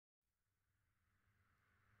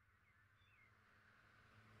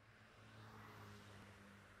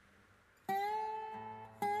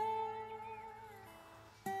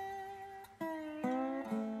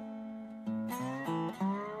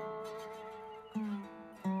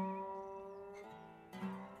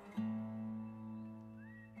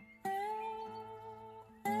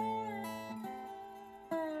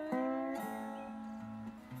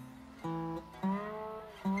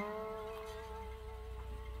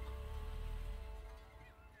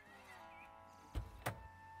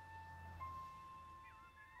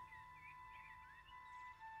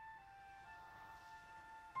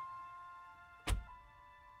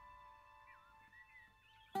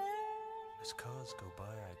As cars go by,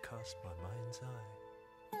 I cast my mind's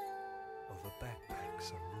eye over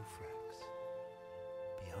backpacks on roof racks,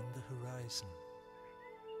 beyond the horizon,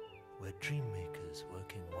 where dream makers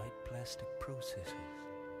working white plastic processors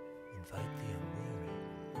invite the unwary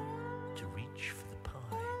to reach for the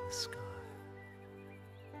pie in the sky.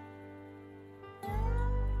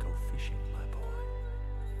 Go fishing, my boy.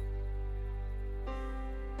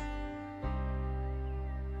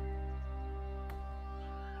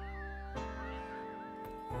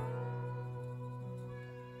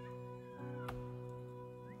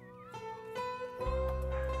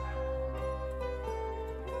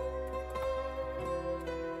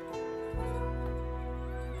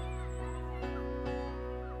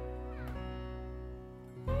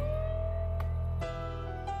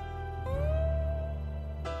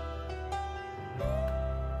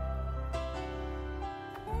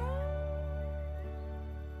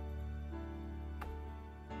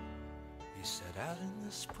 You set out in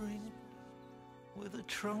the spring with a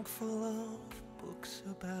trunk full of books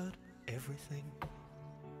about everything,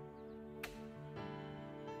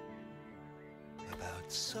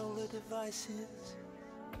 about solar devices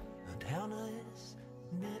and how nice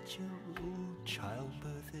natural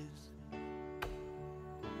childbirth is.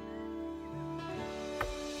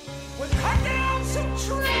 We cut down some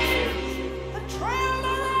trees and trail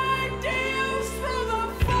our ideals through the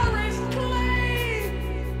forest glade.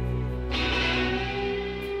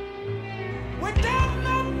 We dammed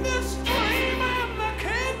up the stream and the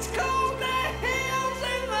kids combed their heels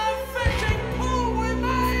in the fishing pool we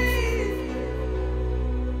made.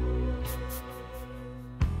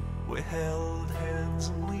 We held hands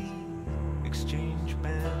and we exchanged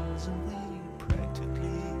bands and we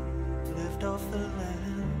practically lived off the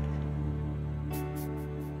land.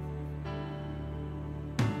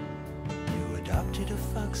 You adopted a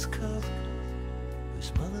fox cub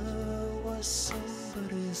whose mother was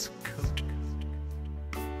somebody's coat.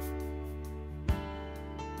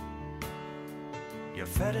 You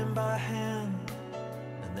fed him by hand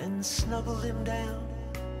and then snuggled him down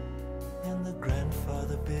in the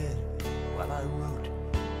grandfather bed while I wrote.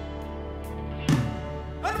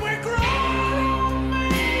 And we grew on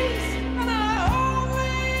maize, and I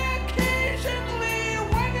only occasionally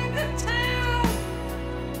went into town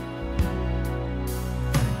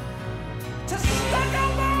to stock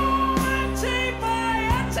up on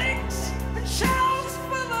antibiotics and shells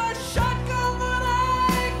for the shotgun that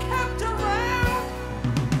I kept around.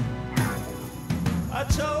 I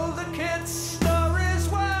told the kids stories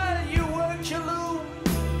while you worked your loom,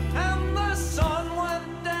 and the sun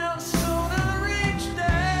went down sooner each day.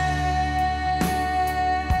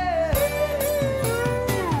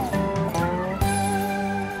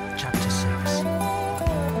 Chapter 6.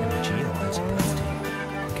 Geo has a birthday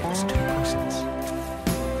and gets 2 presents.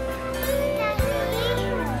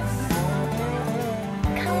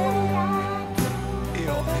 The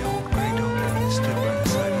old grey dog stood by the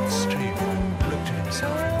side of the stream and looked at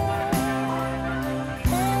himself in the mirror.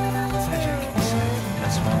 Pathetic, he said,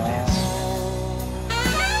 that's what it is.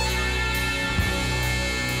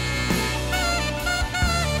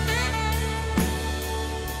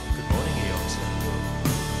 Good morning, he answered.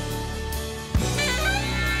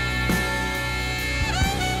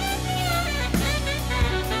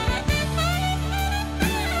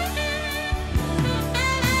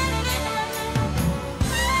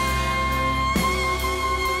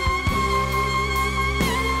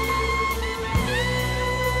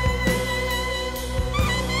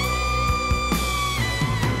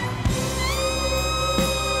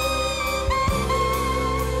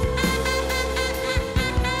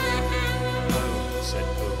 No, said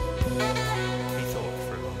Pooh. He thought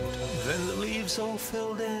for a long time. Then the leaves all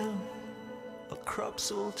fell down, the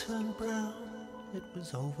crops all turned brown. It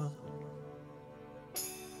was over.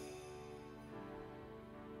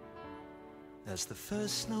 As the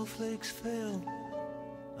first snowflakes fell,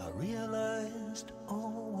 I realized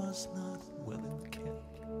all was not well kept.